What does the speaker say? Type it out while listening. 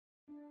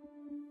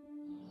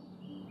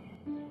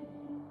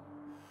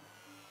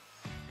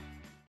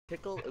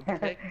Pickled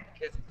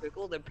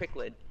and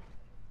Pickled.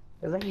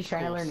 It's like he's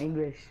trying to learn Pickles.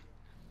 English.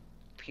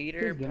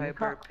 Peter Please give me a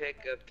Piper cup.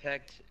 pick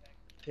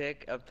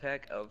a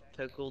peck of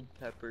pickled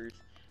peppers.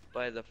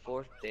 By the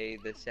fourth day,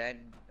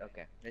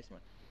 okay, this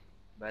one.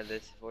 By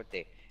this fourth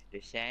day,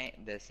 the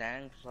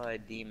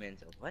sand-clawed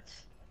demons. What?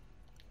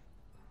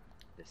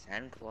 The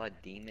sand-clawed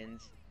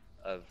demons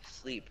of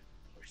sleep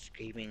were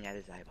screaming at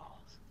his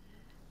eyeballs.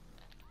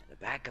 At the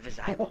back of his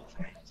eyeballs,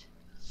 right?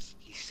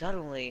 He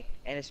suddenly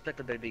and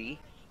unexpectedly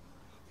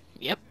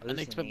Yep,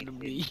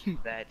 unexpectedly.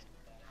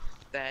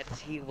 that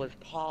he was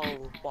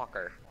Paul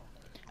Walker.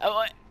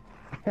 Oh,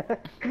 what?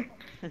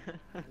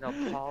 No,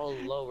 Paul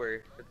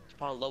Lower.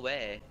 Paul Lowe.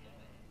 I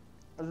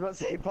was about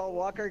to say Paul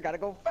Walker, gotta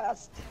go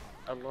fast.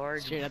 A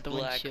large Straight out the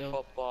black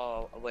windshield.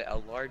 football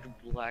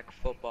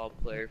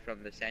player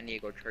from the San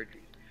Diego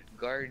Chargers.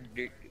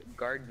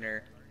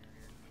 Gardner,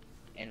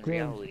 in Green.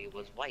 reality,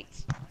 was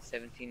white.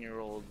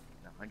 17-year-old,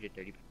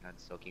 130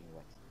 pounds, soaking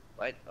wet.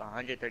 What?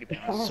 130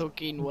 pounds.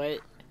 Soaking wet.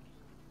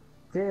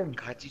 Tim.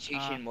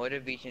 Concentration,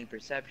 motivation,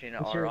 perception You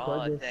should are all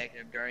record this.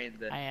 effective during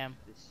the. I am.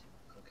 This,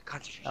 okay,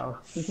 concentration.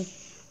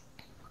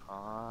 Oh.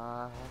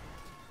 Ah,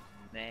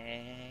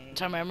 man.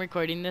 Tommy, I'm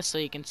recording this so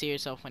you can see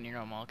yourself when you're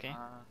normal, okay?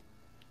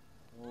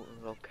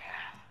 Okay.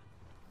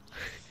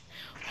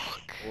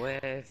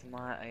 With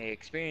my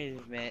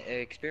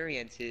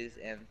experiences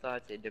and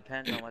thoughts, it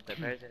depends on what the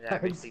person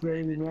actually sleeps. For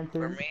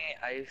Experiences. me,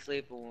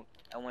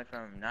 I went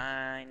from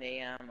 9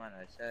 a.m. on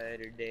a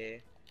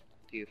Saturday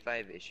to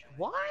 5-ish.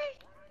 Why?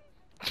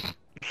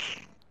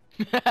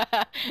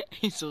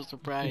 He's so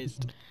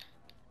surprised.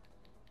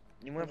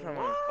 You went from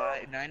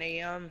 9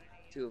 a.m.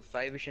 to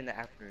 5-ish in the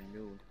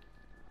afternoon.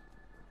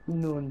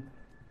 Noon.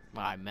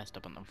 Wow, I messed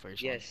up on the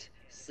first Yes,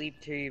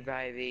 sleep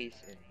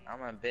deprivation.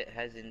 I'm a bit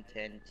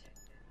hesitant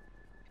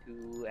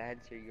to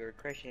answer your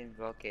question.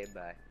 Okay,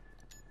 bye.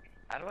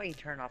 How do I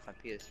turn off my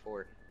PS4?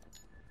 one.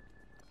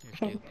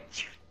 You're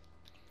stupid.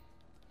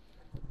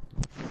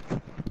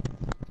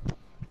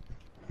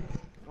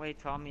 Wait,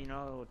 Tommy,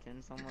 no,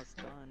 Tim's almost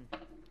done.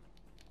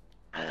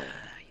 Yeah.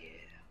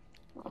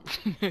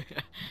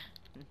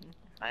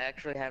 I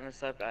actually haven't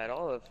slept at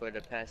all for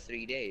the past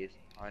 3 days.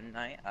 On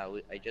night,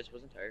 I just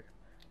wasn't tired.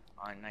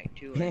 On night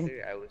 2 and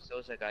 3, I was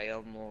so sick I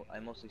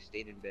mostly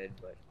stayed in bed,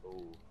 but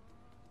oh.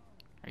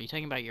 Are you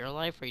talking about your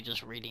life or are you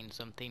just reading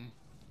something?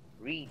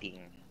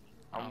 Reading.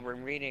 I'm Oh.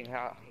 reading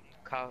how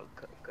Call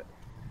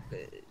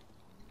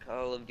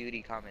of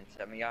Duty comments.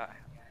 I'm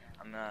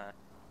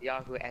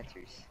Yahoo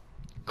Answers.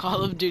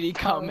 Call of Duty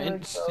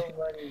comments. So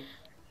funny.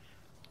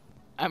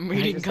 I'm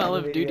reading just Call saw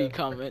of the Duty video.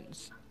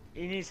 comments.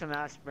 You need some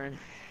aspirin.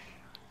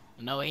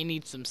 No, he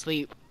needs some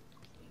sleep.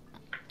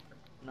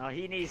 No,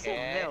 he needs some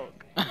Yeah.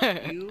 milk.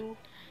 You?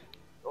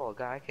 Oh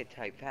god, I could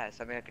type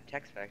fast. I mean, I could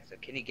text fast. So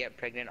can you get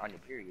pregnant on your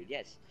period?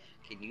 Yes.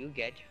 Can you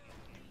get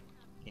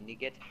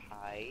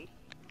high?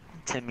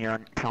 Tim,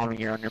 Tommy,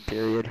 you're on your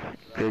period.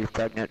 You're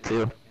pregnant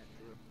too.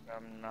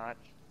 I'm not.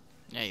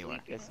 Yeah, you are.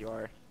 Yes, you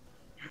are.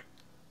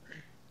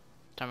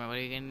 Tommy, what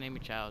are you gonna name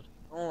your child?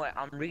 Oh,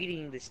 I'm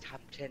reading this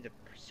top 10 to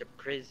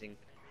prison.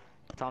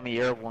 Tommy,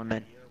 you're a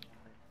woman.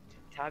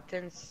 Top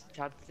 10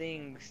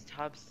 things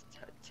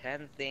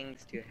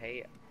to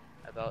hate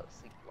about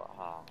sleep.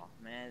 Oh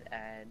man,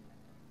 and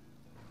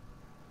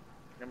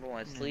number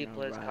 1,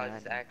 sleepless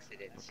causes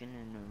accidents. Okay,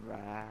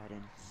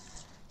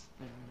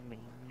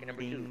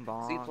 number 2,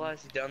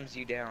 sleepless dumbs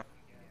you down.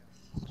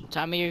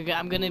 Tommy,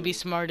 I'm gonna be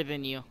smarter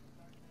than you.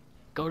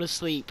 Go to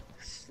sleep.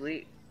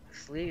 Sleep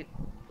plays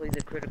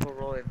a critical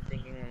role in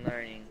thinking and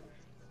learning.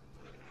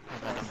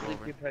 Sleep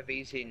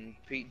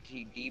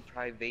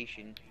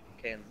deprivation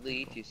can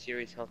lead to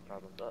serious health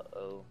problems.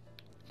 Uh-oh.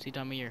 See,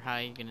 Tommy, you're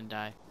high, you're gonna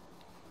die.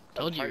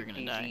 Told you you were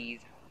gonna die.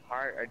 Disease,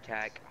 heart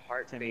attack,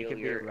 heart Tim, you could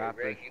be a failure,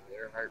 rapper.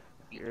 irregular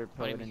heartbeat, You're a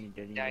poet and you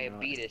didn't even know it.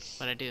 diabetes.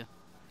 What I do?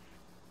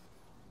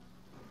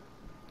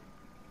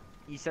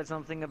 You said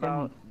something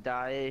about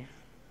die.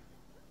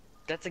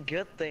 That's a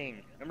good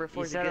thing. Number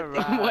 4 You is a said good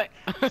a thing. rap. What?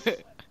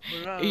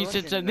 No, You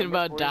listen, said something number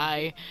about 4 is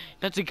die. good.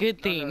 That's a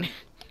good thing.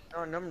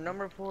 No,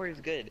 number 4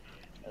 is good.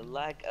 A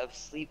lack of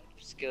sleep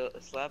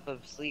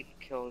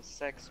kills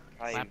sex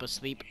drive. Slap of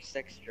sleep.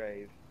 Sex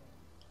drive.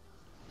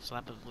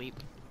 Slap of sleep.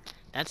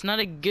 That's not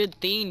a good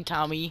thing,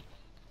 Tommy.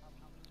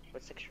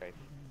 What's sex drive?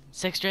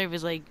 Sex drive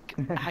is like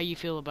how you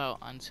feel about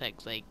on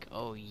sex. Like,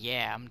 oh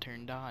yeah, I'm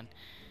turned on.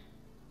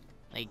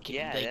 Like,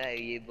 Yeah, like,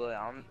 yeah, but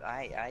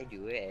I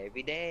do it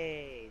every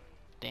day.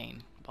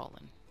 dang,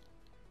 ballin'.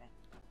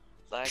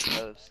 Lack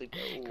of sleep.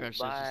 Oh, Crush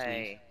those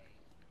bye.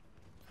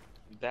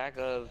 Lack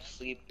of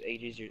sleep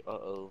ages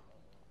your.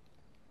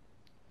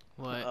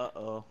 What?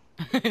 Uh-oh.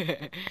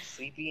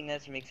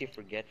 Sleepiness makes you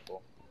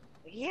forgetful.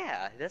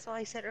 Yeah, that's what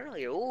I said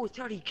earlier. Oh,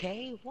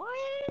 30K? What?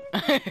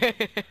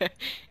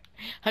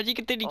 How'd you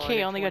get 30K? Oh, I I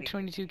got only got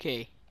 20.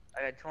 22K.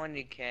 I got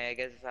 20K. I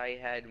guess I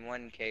had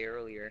 1K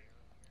earlier.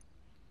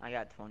 I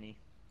got 20.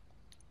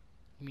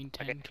 You mean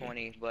I 10K? got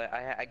 20, but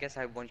I guess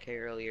I had 1K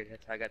earlier.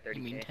 That's how I got 30K.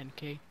 You mean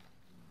 10K?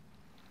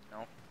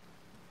 No.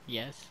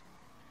 Yes.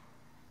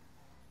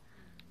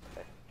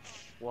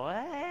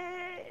 What?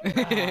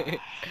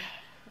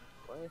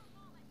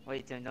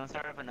 Wait, Tim, don't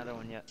start up another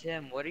one yet.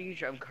 Tim,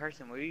 I'm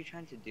Carson. What are you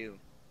trying to do?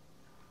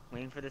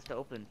 Waiting for this to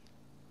open.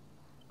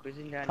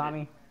 Cruising down.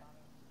 Tommy.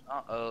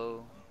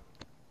 Uh-oh.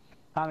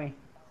 Tommy.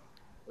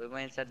 We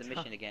went inside the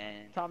mission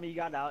again. Tommy, you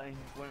got out and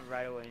went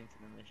right away into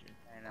the mission.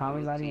 And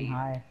Tommy's not even see.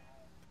 high.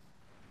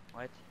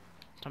 What?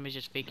 Tommy's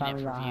just faking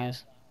Tommy's it for not high.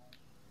 views.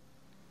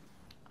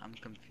 I'm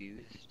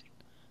confused.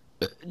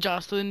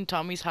 Jocelyn,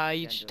 Tommy's high.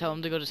 You Can't should do tell it.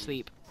 him to go to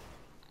sleep.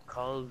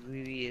 Call of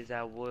Duty is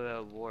at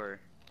war.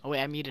 Oh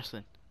wait, I muted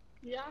Jocelyn.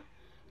 Yeah?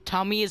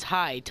 Tommy is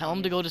high. Tell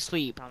him to go to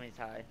sleep. Tommy's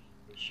high.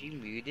 Is she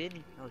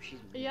muted? Oh, she's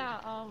muted. Yeah,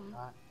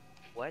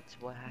 What?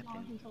 What happened?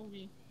 Jonathan told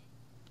me.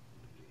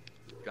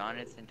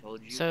 Jonathan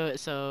told you?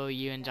 So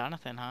you and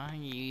Jonathan, huh?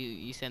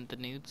 You sent the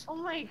nudes. Oh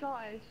my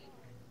gosh.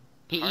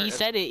 He Part of-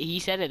 said it. He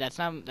said it. That's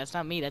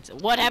not me. That's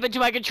what happened to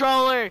my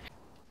controller.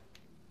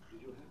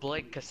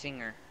 Blake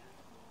Singer.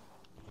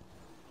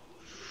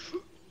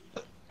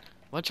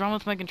 What's wrong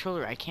with my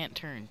controller? I can't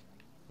turn.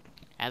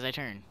 As I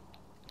turn.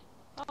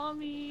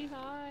 Tommy,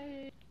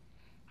 hi.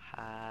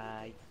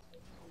 Hi.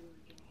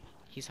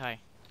 He's high.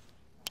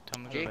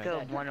 Tell him to go to bed.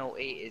 Jacob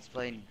 108 is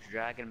playing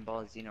Dragon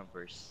Ball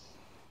Xenoverse.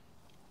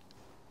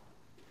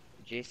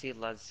 JC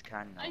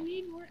Lazcano. I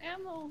need more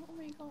ammo. Oh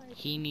my gosh.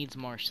 He needs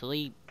more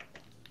sleep.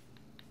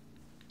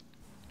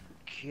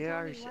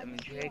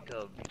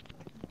 Jacob.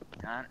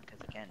 Not because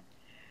again.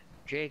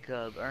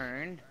 Jacob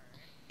earned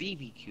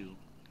BBQ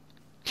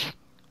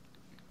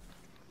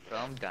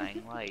from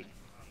Dying Light.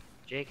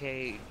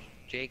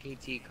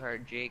 JKT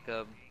card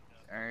Jacob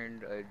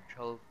earned a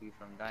trophy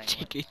from Dying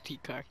Light.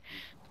 JKT car.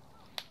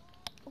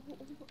 Oh, what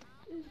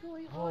is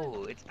going on?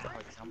 Oh, it's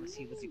Alex. I'm gonna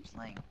see what's he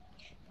playing.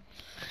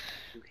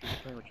 He's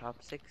playing with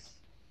chopsticks.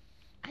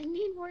 I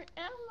need more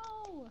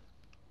ammo.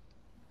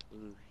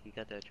 Ooh, he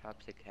got the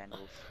chopstick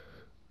handles.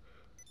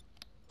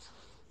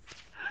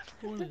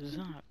 What is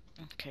that?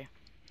 Okay.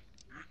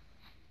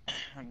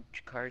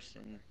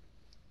 Carson.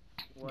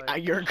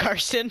 You're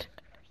Carson.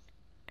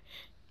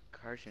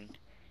 Carson.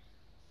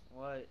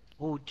 What?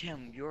 Oh,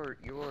 Tim, you're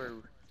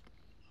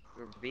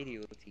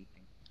videotaping.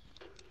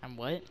 I'm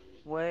what?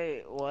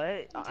 Wait,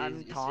 what? I'm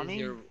It says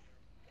Tommy? It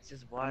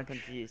says I'm watch,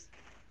 confused.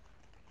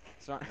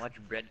 So, watch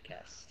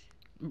Breadcast.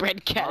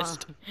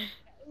 Breadcast.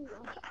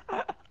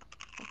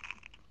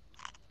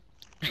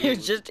 He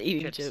was just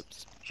eating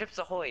chips. Chips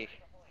Ahoy!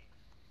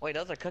 Wait,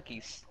 those are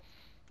cookies.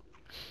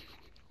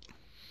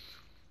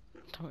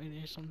 Tommy,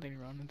 there's something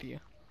wrong with you.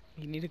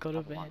 You need to go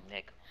to Come on, bed.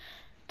 Nick.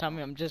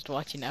 Tommy, I'm just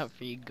watching out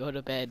for you. Go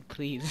to bed,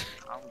 please.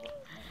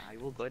 I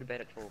will go to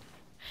bed at 12.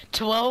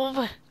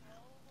 12?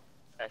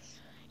 Yes.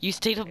 You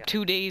stayed up Yeah.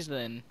 2 days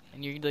then,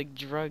 and you're like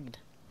drugged.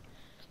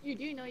 You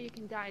do know you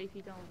can die if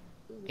you don't.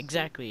 do this.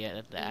 Exactly,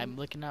 yeah. I'm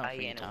looking out I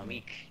for you, am Tommy.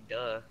 weak.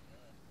 Duh.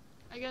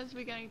 I guess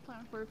we're getting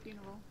planned for a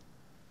funeral.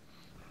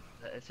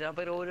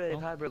 Sabi ko na,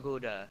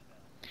 Kabragoda.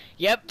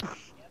 Yep.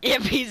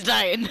 Yep, he's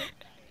dying.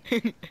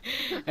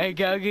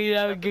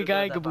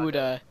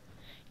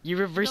 You're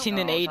reversing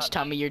an No, age, stop.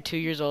 Tommy. You're 2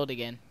 years old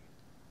again.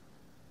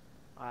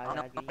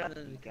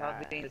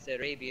 Sabi is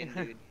Arabian,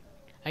 dude.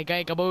 I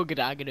got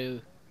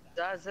kabugadu.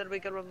 Sabi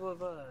ka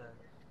ba?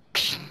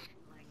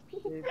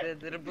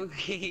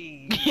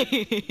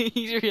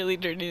 He's really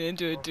turning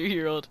into a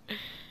 2-year-old.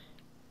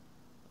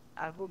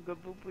 I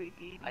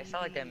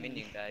sound like that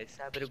minion, guys.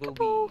 Sabi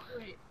ko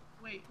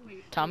Wait.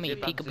 Tommy,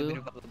 Wait,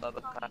 peekaboo.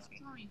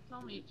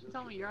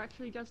 Tommy, you're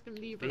actually Justin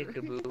Bieber.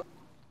 Peekaboo.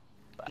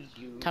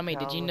 Tommy,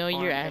 did you know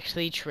you're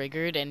actually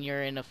triggered and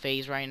you're in a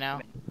phase right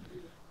now?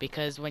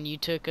 Because when you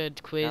took a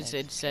quiz,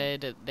 it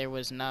said there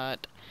was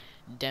not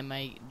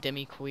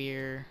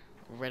demi-queer,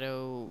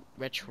 retro,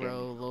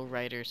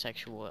 lowrider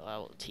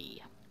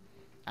sexuality.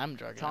 I'm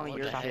drugged out. Tommy, What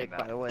you're the heck? sick,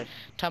 by the way.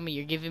 Tommy,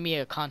 you're giving me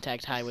a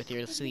contact high with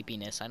your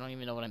sleepiness. I don't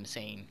even know what I'm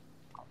saying.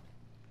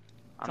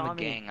 I'm a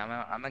Tommy. gang.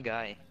 I'm a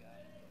guy.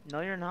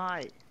 No, you're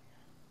not.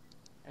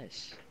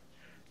 Yes.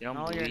 You don't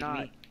No, believe you're not.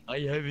 me? I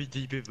have a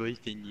deeper voice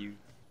than you.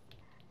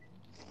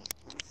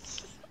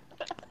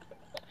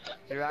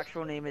 Your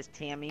actual name is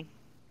Tammy.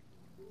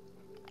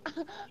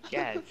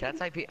 Yeah,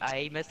 that's like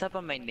I messed up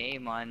on my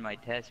name on my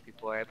test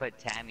before. I put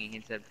Tammy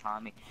instead of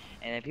Tommy,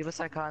 and then people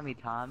start calling me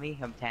Tommy.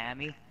 I'm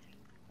Tammy,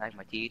 like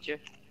my teacher.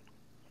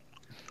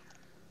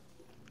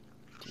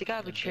 She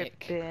got me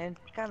tripping,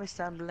 got me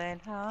stumbling.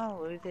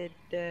 How is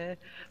it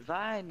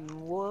fine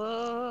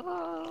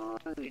word?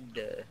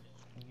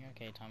 You're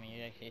okay, Tommy.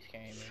 You're actually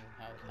scaring me.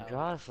 How?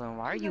 Jocelyn,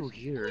 why are you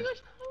here?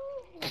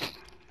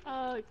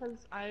 Because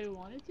I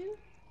wanted to?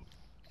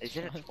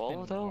 Isn't it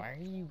 12 though? Why are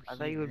you I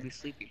thought you would here? be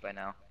sleepy by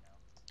now.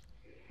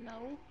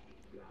 No.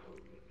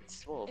 It's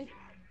 12.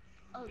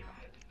 Oh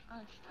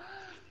gosh.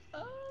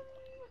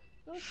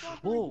 Don't stop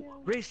Whoa! right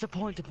now. Raise the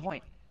point to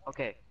point.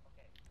 Okay.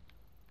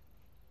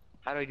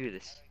 How do I do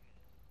this?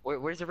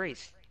 Where's the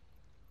race?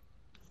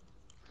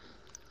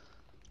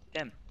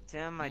 Tim,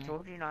 Tim, I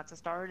told you not to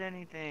start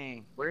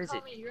anything. where is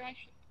it?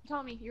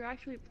 Tommy, you're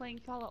actually playing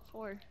Fallout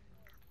 4.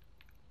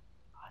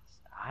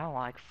 I don't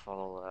like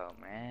Fallout,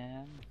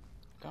 man.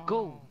 Go.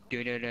 Go!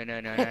 Do no no no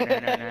no no no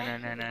no no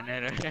no no no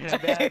no no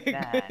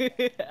Batman.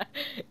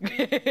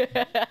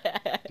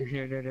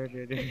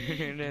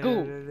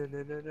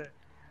 Go.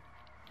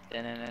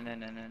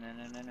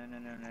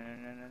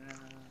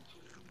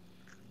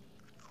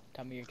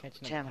 Tommy, you're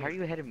catching up Tim, how are quick.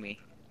 you ahead of me?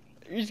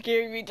 You're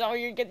scaring me,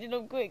 Tommy. You're catching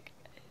up quick.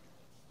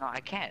 No, I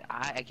can't.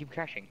 I keep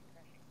crashing.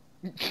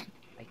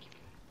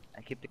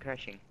 I keep the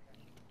crashing.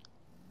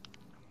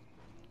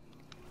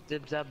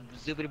 Zip zap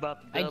zoobity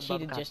bop. I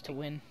cheated just to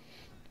win.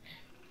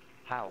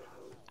 How?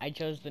 I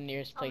chose the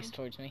nearest place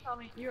towards me. Tell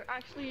me, you're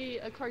actually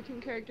a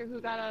cartoon character who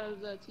got out of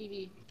the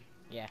TV.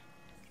 Yeah.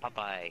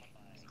 Popeye.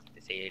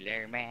 The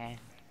Sailor Man.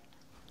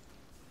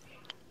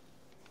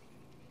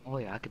 Oh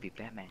yeah, I could be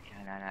Batman.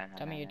 No.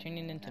 Tommy, you're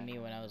turning into me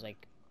when I was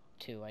like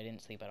 2. I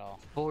didn't sleep at all.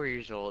 4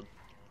 years old.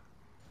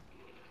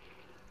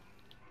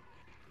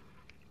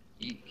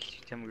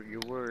 Tell me you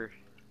were.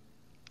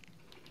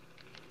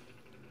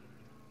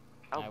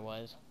 Oh. I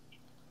was.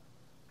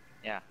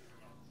 Yeah.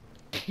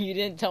 You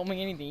didn't tell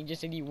me anything. You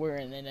just said you were,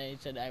 and then I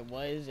said I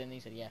was, and he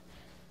said yeah.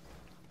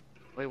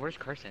 Wait, where's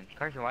Carson?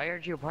 Carson, why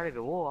aren't you a part of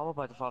it? Whoa, I'm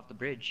about to fall off the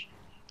bridge.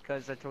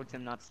 Because I told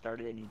him not to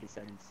start it and he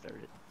decided to start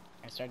it.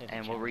 I started.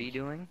 And what were you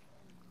doing?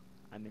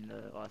 I'm in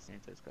the Los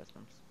Santos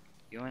Customs.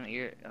 You want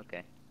your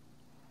okay?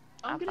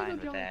 I'm I'm gonna fine go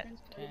with join my that. friends.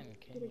 Okay.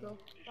 I'm gonna go.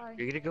 Bye.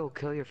 You're gonna go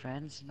kill your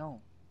friends? No.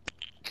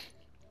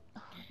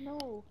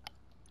 No.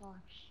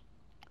 Gosh.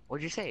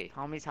 What'd you say?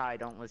 Tommy's high,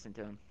 don't listen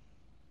to him.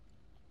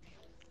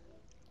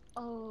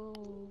 Oh.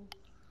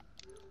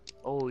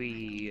 Oh,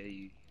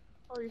 yeah.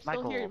 Oh, you're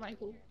still here, Michael.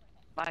 Michael.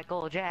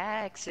 Michael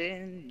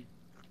Jackson.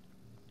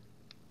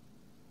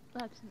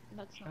 That's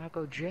not.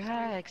 Michael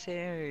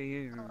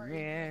Jackson. Alright,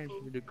 Yeah,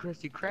 Michael. the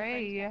Krusty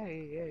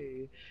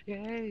Krab. Yeah.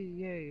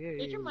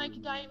 Did your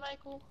mic die,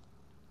 Michael?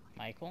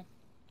 Michael?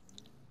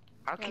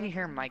 How can you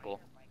hear Michael?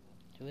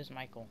 Who is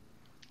Michael?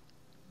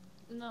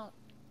 No.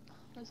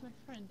 That's my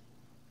friend.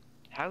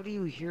 How do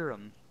you hear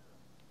him?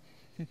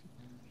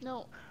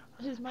 No.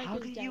 His mic How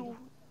is do dead. you?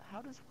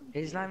 How does one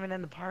He's not even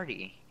in the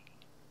party.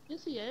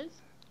 Yes, he is.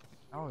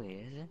 Oh, he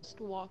isn't. Just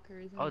Walker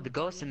is. Oh, the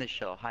ghost in the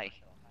show. Hi.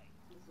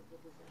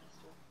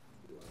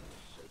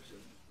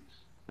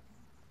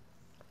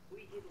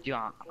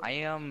 Yeah, I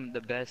am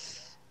the best.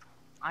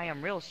 I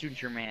am real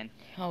suture man.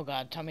 Oh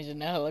God, Tommy's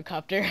in a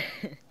helicopter.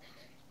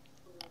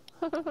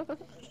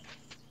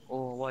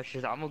 Oh, watch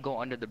this. I'm gonna go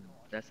under the.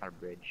 That's not a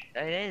bridge.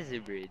 That is a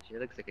bridge. It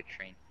looks like a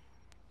train.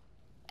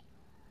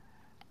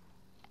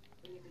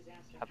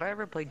 Have I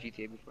ever played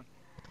GTA before?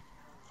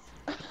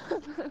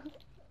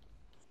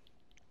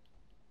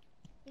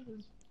 This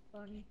is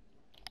funny.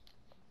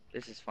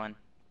 This is fun.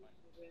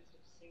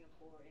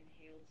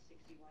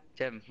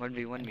 Tim,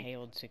 1v1 me.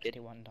 Inhaled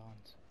 61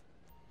 dawns.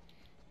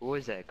 Who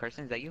is that?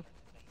 Carson, is that you?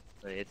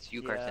 It's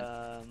you,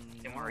 Carson.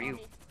 Tim, where are you?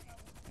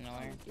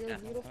 Nowhere. You're Yeah, a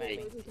beautiful hey.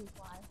 bird who can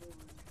fly.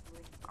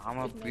 I'm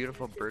a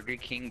beautiful Burger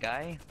King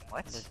guy.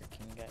 What? Burger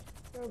King guy.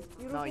 You're a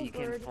beautiful No, you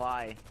can bird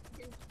fly.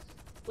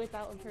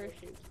 without a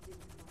parachute.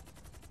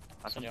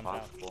 That's Jump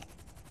out. impossible.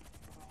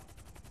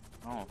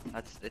 Oh,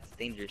 that's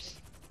dangerous.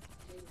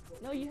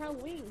 No, you have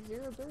wings.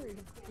 You're a bird.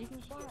 You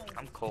can fly.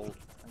 I'm cold.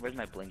 Where's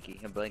my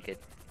blankie? A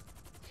blanket.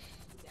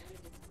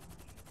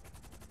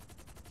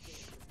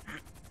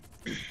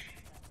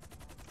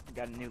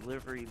 Got a new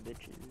livery,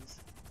 bitches.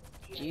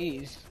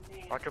 Jeez.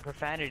 Watch your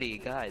profanity,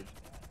 God.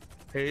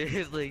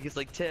 It's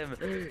like Tim.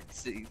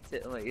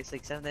 It's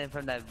like something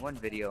from that one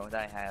video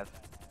that I have.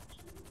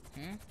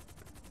 Hmm?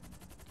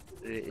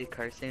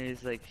 Carson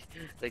is like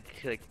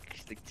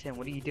Tim,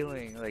 what are you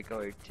doing? Like,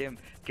 oh Tim,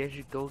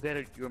 go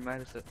get your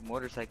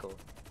motorcycle.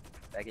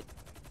 Faggot.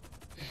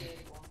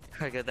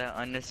 I got that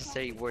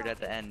unnecessary word at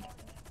the end.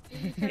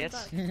 Give me 10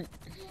 Yes. bucks.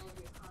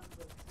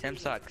 Tim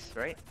sucks,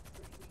 right?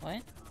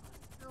 What?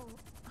 No.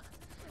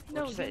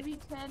 No, What'd you say? give me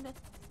 10.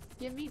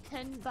 Give me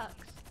 10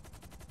 bucks.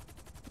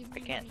 Give I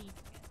me can't. money.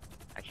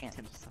 I can't.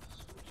 Tim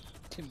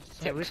Tim,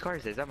 sucks. whose car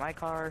is this? Is that my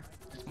car?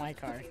 It's my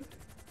car.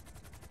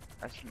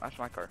 That's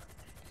my car.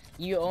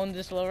 You own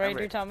this lowrider,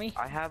 Remember, Tommy?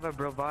 I have a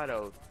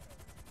bravado.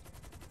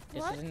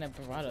 This What? isn't a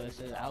Bravado,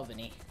 this is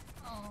Albany.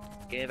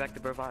 Give it back to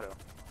bravado.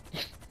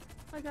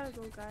 I gotta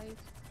go, guys.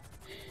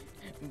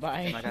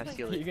 Bye. I gotta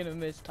steal it. You're gonna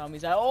miss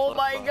Tommy's house. Oh Look,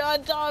 my bud.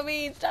 God,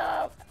 Tommy,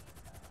 stop!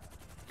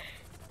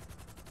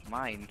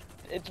 Mine.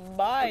 It's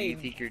What do you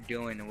mine. think you're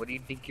doing? What do you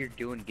think you're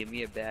doing? Give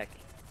me it back.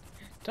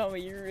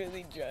 Tommy, you're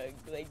really drunk.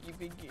 Like, you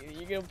think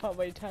you're gonna pop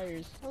my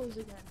tires. Close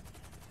again.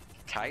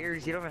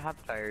 Tires? You don't even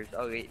have tires.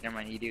 Oh wait, never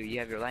mind. You do. You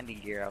have your landing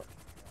gear out.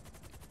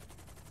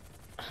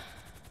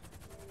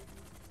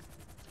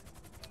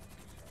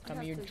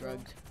 Tommy, you're have to go.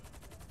 drugged.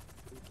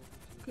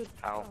 Good.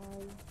 How?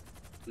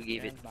 Who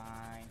gave it?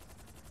 Bye.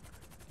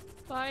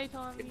 Bye,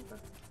 Tommy.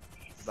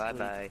 Bye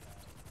bye.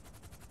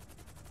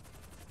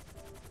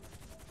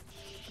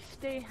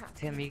 Stay happy.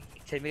 Tim, you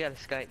gotta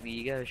Skype me.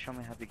 You gotta show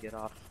me how to get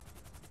off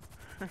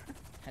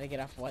How to get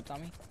off what,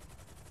 Tommy?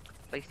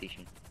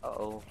 PlayStation. Uh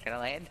oh. Can I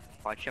land?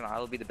 Watch him.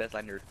 I'll be the best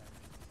lander.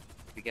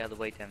 You get out of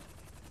the way, Tim.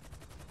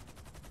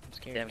 I'm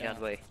scared. Tim, get out of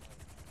the way.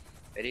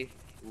 Ready?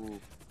 Ooh.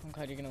 I'm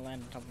glad you're gonna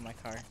land on top of my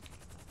car.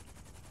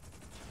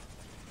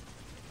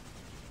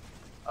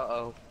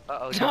 Uh-oh.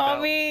 Uh-oh, jump out.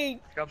 Tommy!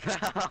 Jump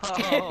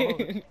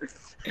out.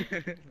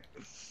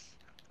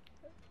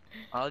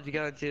 How'd you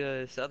go into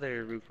this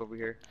other roof over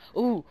here?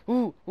 Ooh,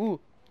 ooh, ooh.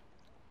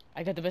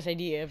 I got the best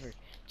idea ever.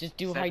 Just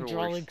do Sniper Wars.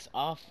 hydraulics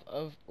off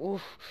of.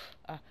 Ooh.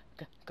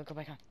 Go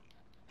back on.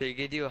 So you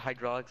could do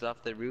hydraulics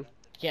off the roof?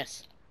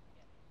 Yes.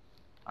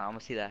 I want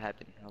to see that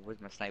happen. Oh, where's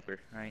my sniper?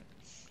 Alright.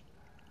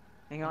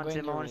 Hang I'm on, going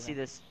Tim. I your want way to see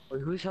then. this.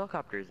 Wait, whose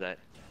helicopter is that?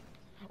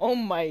 Oh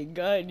my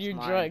god, you're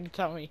mine. drugged,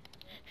 Tommy.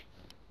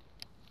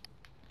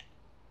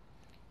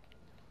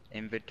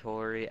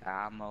 Inventory,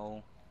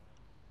 ammo.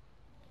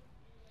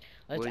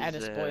 Let's Where's add a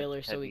the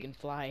spoiler so we heavy? can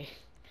fly.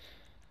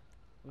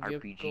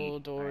 RPG. Vehicle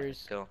Alright, doors.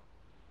 let's go.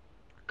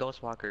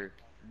 Ghost Walker.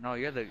 No,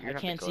 you're I not the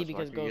can't see Ghost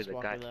because Walker. You're Ghost the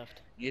Walker guy.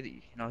 left.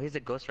 No, he's a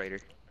Ghost Rider.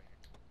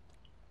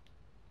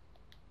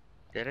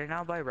 Did I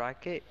now buy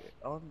rocket?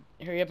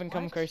 Hurry up and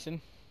come, What?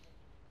 Carson.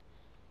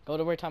 Go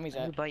to where Tommy's I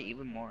need at. to buy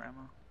even more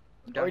ammo.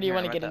 I'm Or down do you here.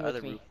 want I'm to at get in the with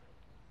other me?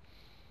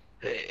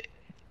 roof.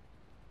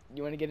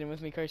 You want to get in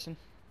with me, Carson?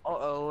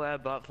 Uh-oh, I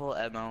bought full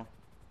ammo.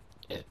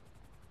 Just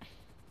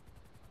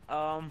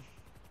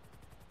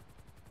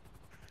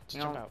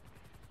You jump know, out.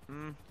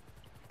 Hmm.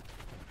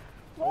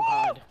 Oh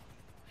god.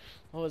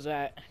 What was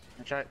that?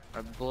 I'm trying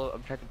to blow There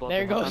up the goes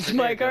helicopter.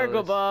 my There it cargo,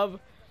 goes. Bob.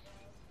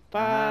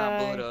 Bye.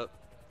 Blew it up.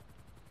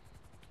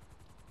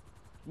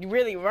 You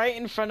really right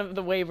in front of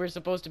the way we're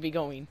supposed to be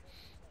going.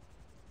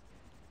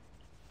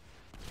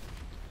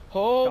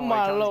 Oh Don't worry,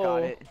 my Tommy's got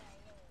lord. it.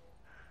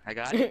 I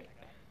got it.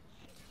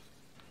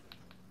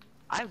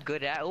 I'm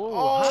good at. Ooh,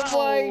 Oh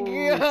my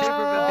Super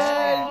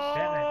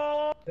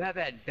god.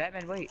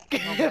 Batman, wait. No,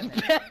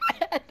 Batman.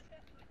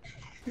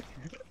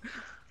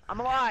 I'm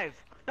alive.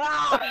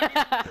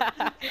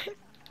 Ah!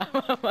 I'm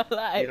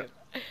alive.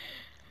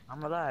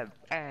 I'm alive.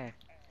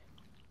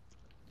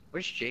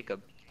 Where's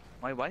Jacob?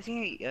 Why is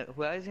he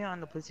on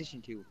the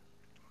PlayStation 2?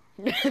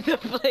 The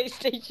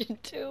PlayStation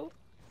 2.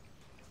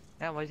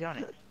 Yeah, why is he on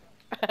it?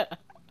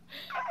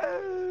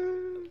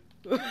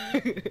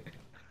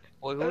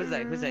 Wait, who is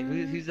that? Who's that?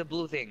 Who's the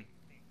blue thing?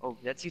 Oh,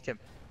 that's you, Tim.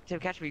 Tim,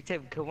 catch me.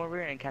 Tim, come over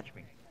here and catch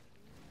me.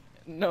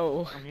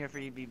 No. I'm here for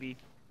you, BB.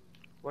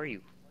 Where are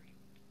you?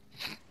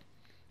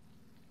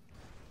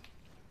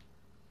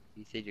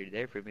 You said you're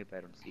there for me, but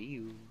I don't see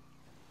you.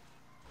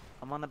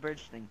 I'm on the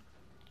bridge thing.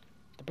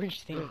 The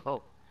bridge thing.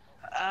 Oh.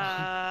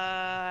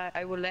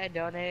 I will land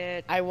on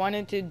it. I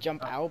wanted to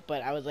jump out,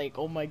 but I was like,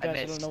 oh my gosh,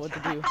 I don't know what to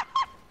do.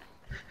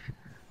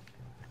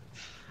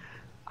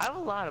 I have a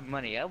lot of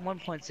money. I have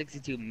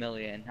 1.62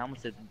 million. How much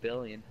is a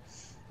billion?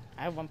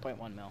 I have 1.1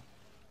 mil.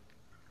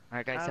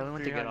 Alright, guys, tell me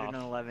when to get off.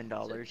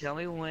 $311. Tell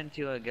me when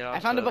to get off. I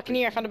found a the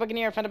buccaneer, I freaking- found a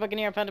buccaneer, I found a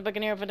buccaneer, I found a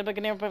buccaneer, I found a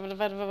buccaneer, I found a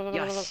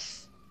buccaneer.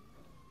 Yes.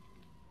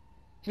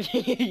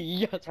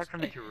 Yes. It's hard for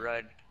me to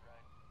run.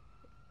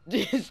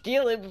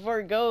 Steal it before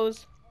it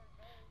goes.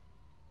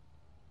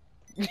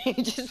 He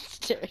just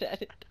stared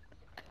at it.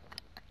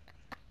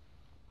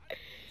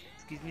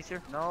 Excuse me,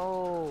 sir.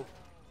 No.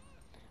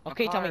 My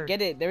Okay, Tommy, car.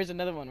 get it. There's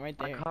another one right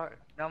My there. car.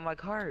 No, my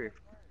car.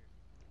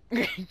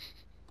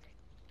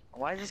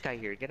 Why is this guy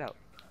here? Get out.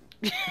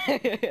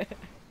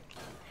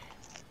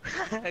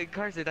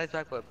 Carson, nice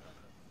backflip.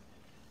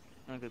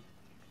 Okay.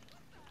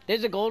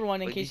 There's a gold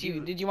one in Wait, case did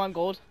you- Did you want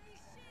gold?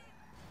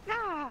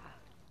 Ah.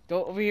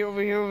 Go over here,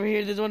 over here, over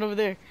here. There's one over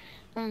there.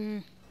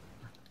 Get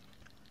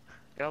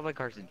out of my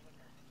Carson.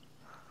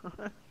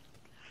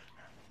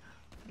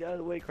 Get out of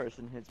the way,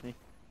 Carson hits me.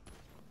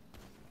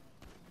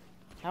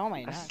 How am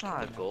I That's not? not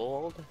getting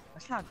gold.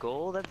 That's not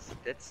gold.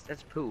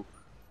 That's poo.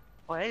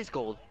 Oh, that is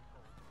gold.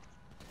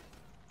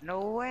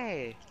 No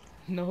way.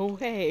 that? No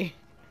way.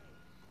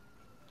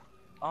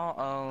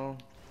 Uh-oh.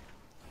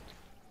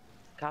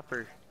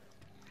 Copper.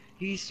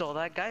 He stole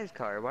that guy's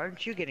car. Why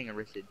aren't you getting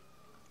arrested?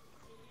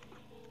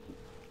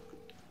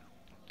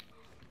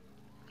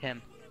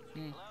 Tim,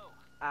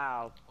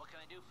 Ow.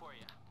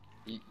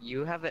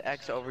 you have an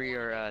X over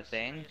your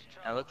thing.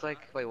 It looks like.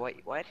 Wait,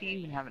 why do you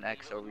even have an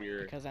X over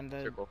your Because I'm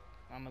circle?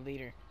 I'm a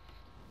leader.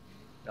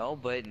 No,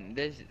 but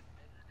this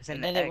it's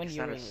an And then when X,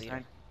 you're not a a leader.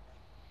 sign.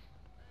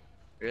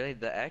 Really,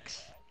 the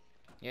X?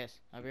 Yes,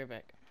 I'll be right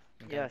back.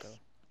 I gotta Yes. go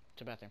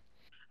to bathroom.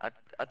 I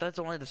thought it's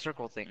only the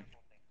circle thing.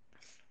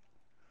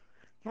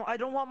 No, I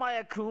don't want my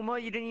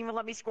Akuma. You didn't even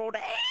let me scroll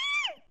down.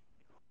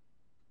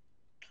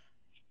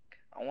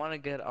 I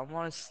want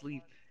to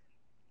sleep.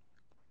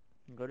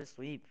 Go to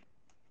sleep.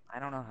 I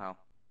don't know how.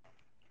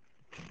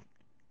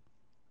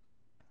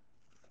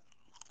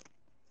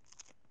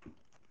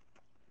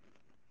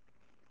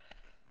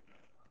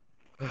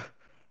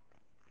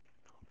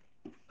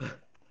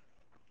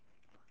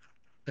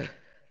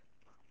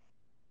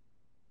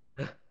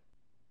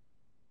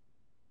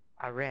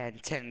 I ran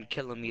 10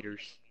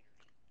 kilometers.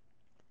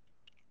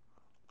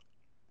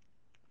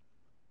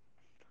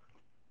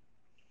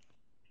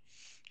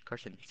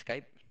 Carson,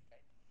 Skype?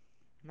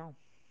 No.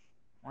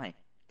 Why?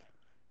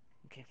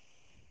 Okay.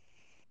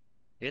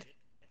 Yes?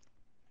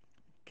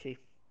 Okay.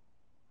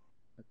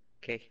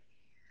 Okay.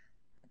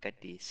 I got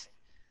these.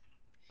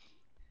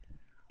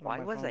 Oh, Why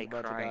my was phone's I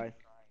about to crying?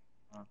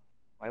 die.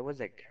 Why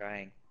was I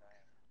crying?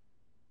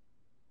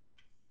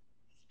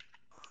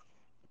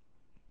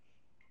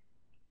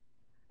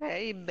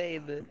 Hey,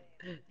 baby.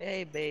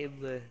 Hey,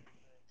 baby.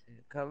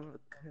 Come,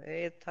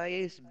 hey,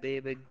 Thais,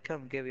 baby.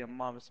 Come give your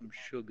mama some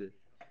sugar.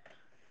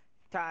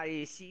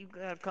 Thaddeus, you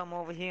gotta come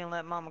over here and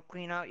let Mama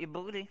clean out your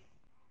booty.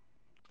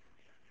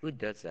 Who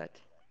does that?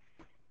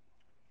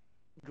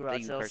 Is that Garage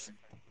you, sales. Carson?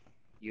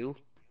 You?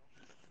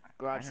 I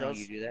Garage don't know you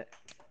sales. do that.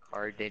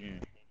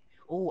 Carden.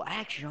 Oh, I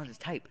actually know this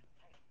type.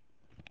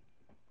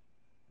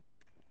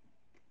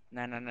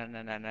 Na na na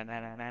na na na na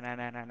na na na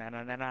na na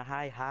na na na.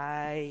 Hi,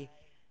 hi.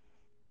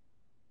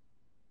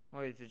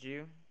 Wait, did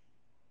you?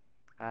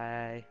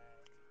 Hi.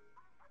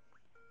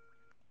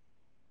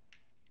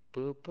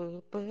 Boo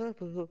boo boo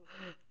boo.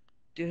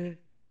 Duh,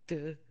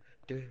 duh,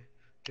 duh,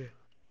 duh.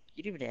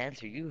 You didn't even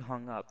answer. You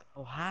hung up.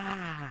 Oh,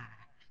 hi.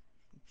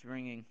 It's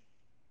ringing.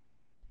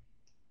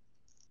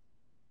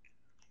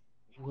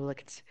 Well,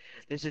 look,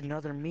 there's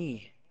another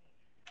me.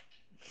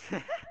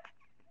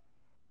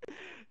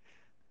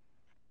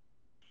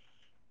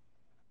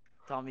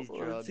 Tommy's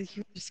Oh, it's a drugged.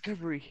 huge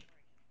discovery.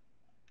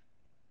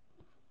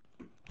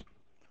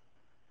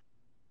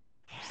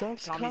 Stop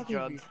Tommy's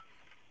copying me. drugged.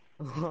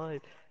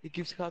 What? He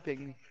keeps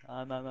copying me.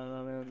 Oh.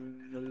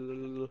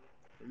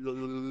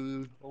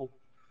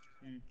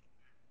 Hmm.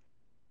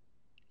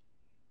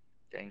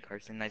 Dang,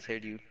 Carson, nice hair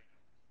to you.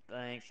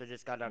 Thanks, I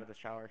just got out of the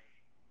shower.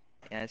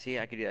 Yeah, see,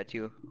 I could do that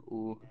too.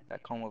 Ooh,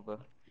 that comb over.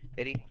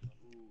 Eddie?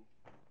 Ooh.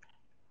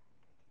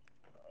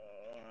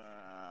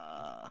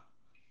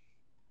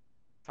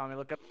 Tommy,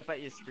 look up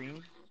at your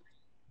screen.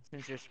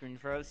 Since your screen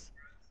froze.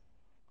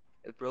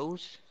 It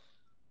froze?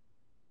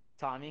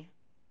 Tommy.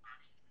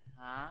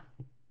 Huh?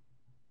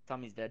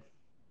 Tommy's dead.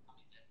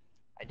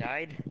 I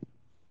died?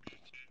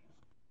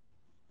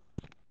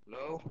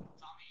 Hello?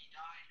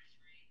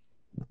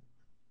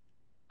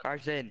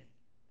 Carson,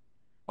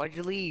 why'd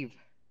you leave?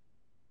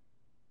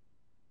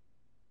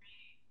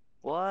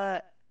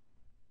 What?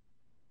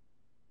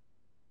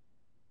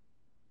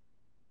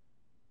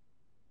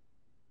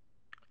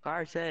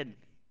 Carson.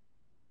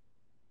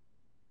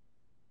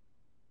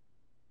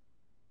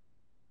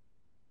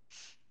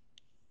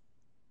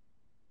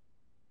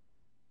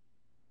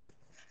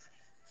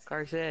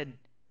 Carson.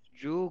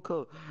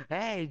 Jacob.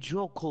 Hey,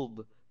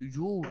 Jacob.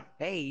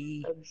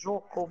 Hey.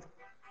 Jacob.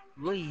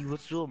 Hey,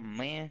 what's up,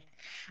 man?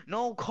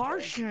 No,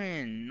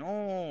 Carson.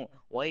 No.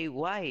 Why?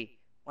 Why?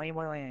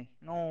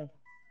 No.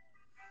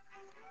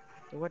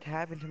 What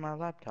happened to my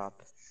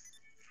laptop?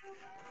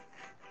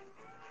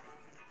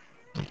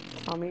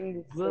 I'm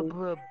in Whoop, sleep.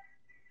 whoop.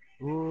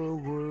 Woo,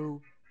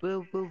 woo.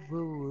 Woo, woo,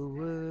 woo,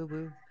 woo,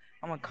 woo.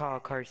 I'm gonna call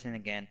Carson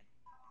again.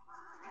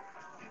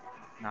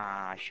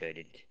 Nah, I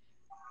shouldn't.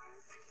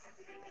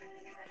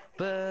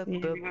 Buh, buh,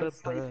 You're gonna buh,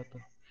 sleep. buh, buh.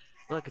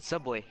 Look, it's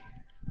Subway.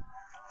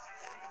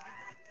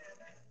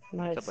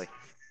 Nice. Subway.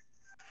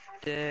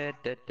 Da.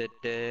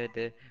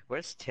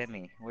 Where's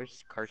Timmy?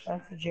 Where's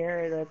Carson? That's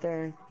Jared right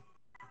there.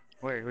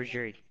 Where's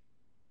Jerry?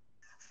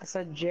 I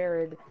said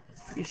Jared.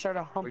 You started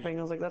Where's humping.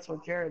 I was like, that's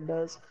what Jared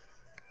does.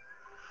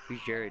 Who's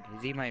Jared?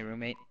 Is he my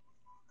roommate?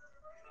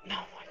 Oh my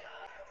god.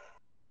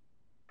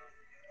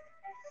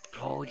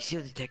 Oh, you see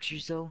the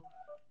textures though?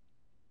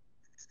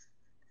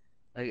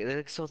 Like it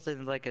looks so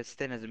thin, like as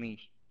thin as me.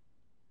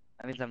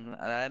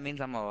 That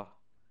means I'm a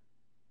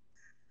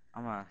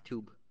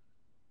tube.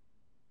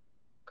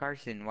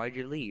 Carson, why'd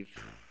you leave?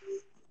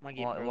 My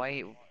game Why, broke.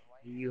 why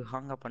you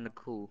hung up on the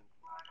cool?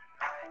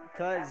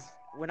 Cause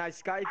when I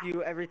Skype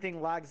you,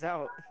 everything lags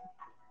out.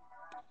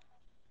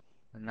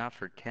 Not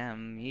for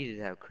Tim. He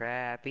just have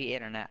crappy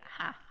internet.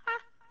 Ha.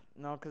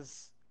 No,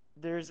 cause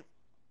there's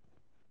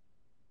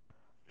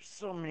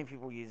so many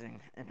people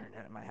using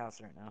internet at my house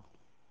right now.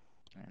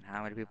 And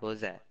how many people is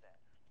that?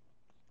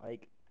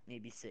 Like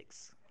maybe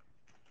 6.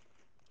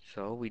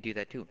 So we do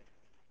that too.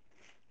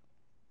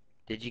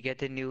 Did you get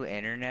the new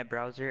internet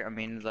browser? I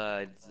mean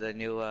the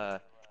new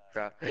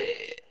brow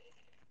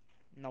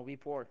No, we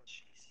poor.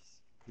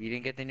 You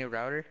didn't get the new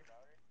router?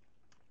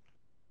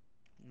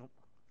 Nope.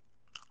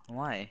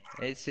 Why?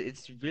 It's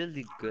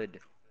really good.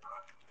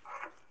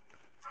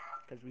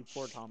 Cause we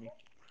poor, Tommy.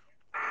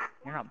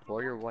 You're not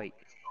poor, you're white.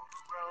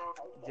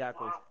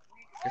 Exactly.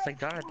 Just like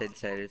Jonathan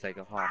said, it's like,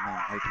 oh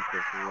man, white people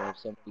who have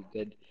so many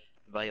good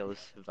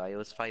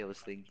Fios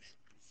things.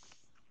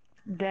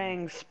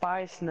 Dang,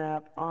 spy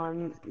snap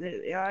on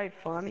the AI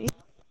funny.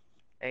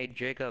 Hey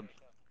Jacob.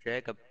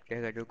 My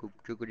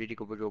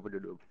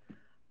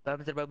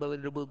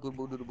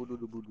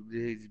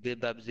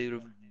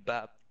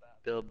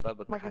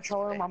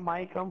controller, my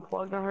mic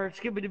unplugged on her. Yeah,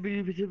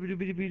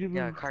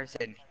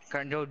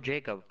 Skibbity-bidi-bidi-bidi-bidi-boo. No,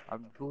 Jacob.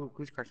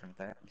 Who's Carson?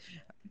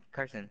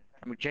 Carson.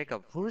 I mean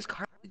Jacob. Who's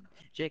Carson?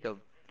 Jacob.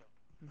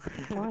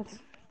 What?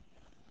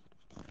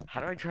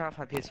 How do I turn off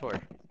my PS4?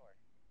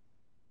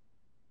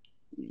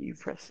 You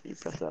press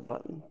that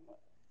button.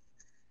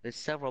 There's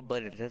several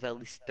buttons. There's at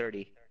least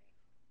 30.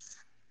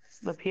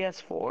 The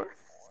PS4?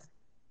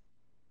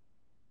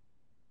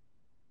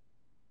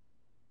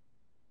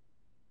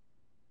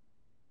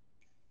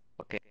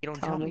 Okay, you don't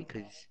tell me,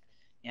 Tommy. cause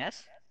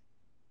yes.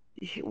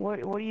 What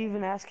are you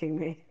even asking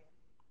me?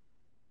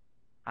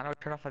 How do I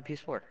turn off my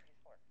PS4?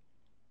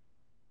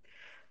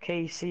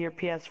 Okay, you see your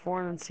PS4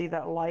 and then see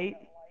that light?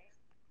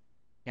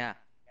 Yeah.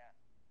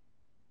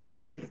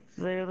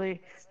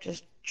 Literally,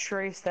 just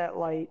trace that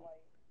light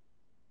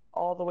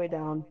all the way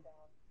down.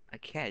 I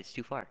can't. It's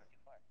too far.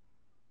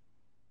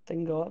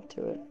 Then go up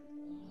to it.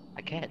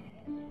 I can't.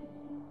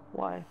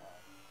 Why?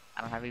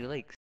 I don't have any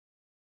legs.